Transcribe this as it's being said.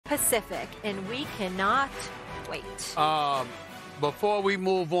Pacific, and we cannot wait. Before we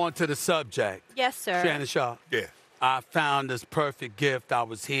move on to the subject. Yes, sir. Shannon Sharpe. Yeah. I found this perfect gift. I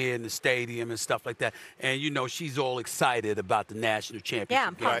was here in the stadium and stuff like that. And, you know, she's all excited about the national championship Yeah,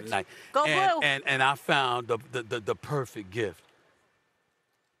 I'm game tonight. Go Blue. And I found the perfect gift.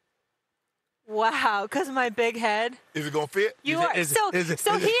 Wow, because of my big head. Is it going to fit?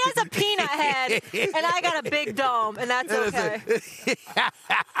 So he has a peanut head, and I got a big dome, and that's okay.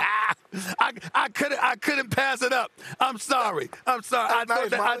 I couldn't pass it up. I'm sorry. I thought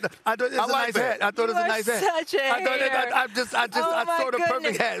it was a nice head. I thought it was a nice head. Such a hater. I saw the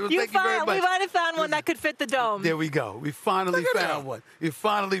perfect head. Thank you very much. We might have found one that could fit the dome. There we go. We finally found one. We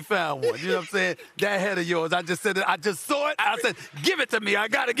finally found one. You know what I'm saying? That head of yours. I just saw it. I said, give it to me. I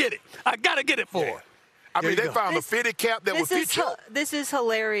gotta get it. I gotta get it for her. I mean, they found a fitted cap that would fit you. This is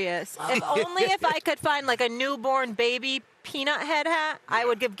hilarious. If only if I could find like a newborn baby peanut head hat, I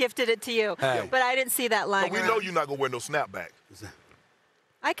would have gifted it to you. Hey. But I didn't see that line. But we know you're not going to wear no snapback.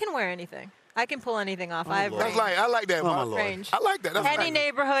 I can wear anything. I can pull anything off. I have range. I like that. Range. I like that. That's any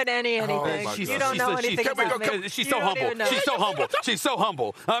neighborhood, anything. You don't know anything about me. She's so humble. She's so humble. She's so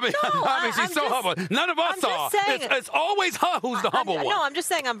humble. I mean, she's so humble. None of us are. It's always her who's the humble one. No, I'm just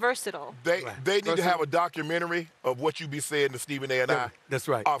saying I'm versatile. They need to have a documentary of what you be saying to Stephen A. and I. That's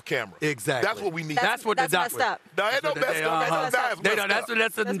right. Off camera. Exactly. That's what we need. That's messed up. No, ain't no messed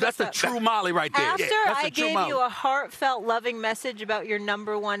up. That's a true Molly right there. After I gave you a heartfelt, loving message about your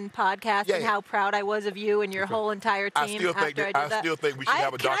 #1 podcast and how proud I was of you and your whole entire team. I still think we should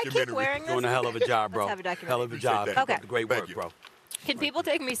have a documentary. I keep wearing this? Doing a hell of a job, bro. Let's have a documentary. Hell of a job. Okay. Great work, bro. Can people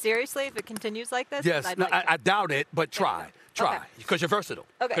take me seriously if it continues like this? Yes. No, I doubt it, but try. Try. Because you're versatile.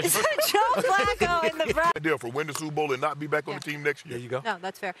 Okay. Joe Flacco in the front. Idea for win the Super Bowl and not be back on the team next year. There you go. No,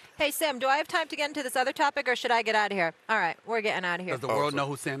 that's fair. Hey, Sam, do I have time to get into this other topic, or should I get out of here? All right, we're getting out of here. Does the world know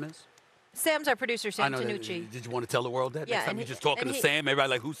who Sam is? Sam's our producer, Sam Tanucci. Did you want to tell the world that? Yeah, Next time you're just talking to Sam, everybody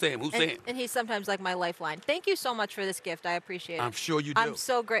like, who's Sam? Who's Sam? And he's sometimes like my lifeline. Thank you so much for this gift. I appreciate it. I'm sure you do. I'm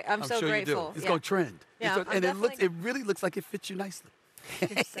so grateful. You do. It's going to trend. Yeah, and it really looks like it fits you nicely.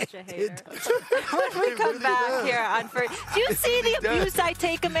 You're such a hater. When we come back here on First, do you see the abuse I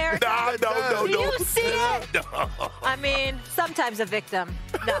take, America? No. Do you see it? No. I mean, sometimes a victim.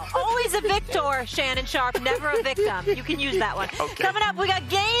 No, always a victor, Shannon Sharpe, never a victim. You can use that one. Okay. Coming up, we got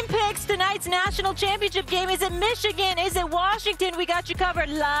game picks. Tonight's national championship game. Is it Michigan? Is it Washington? We got you covered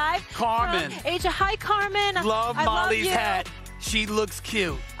live. Carmen. Hi, Carmen. Love Molly's hat. She looks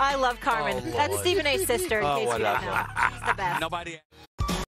cute. I love Carmen. Oh, That's Lord. Stephen A.'s sister, in case you didn't know. She's the best. Nobody.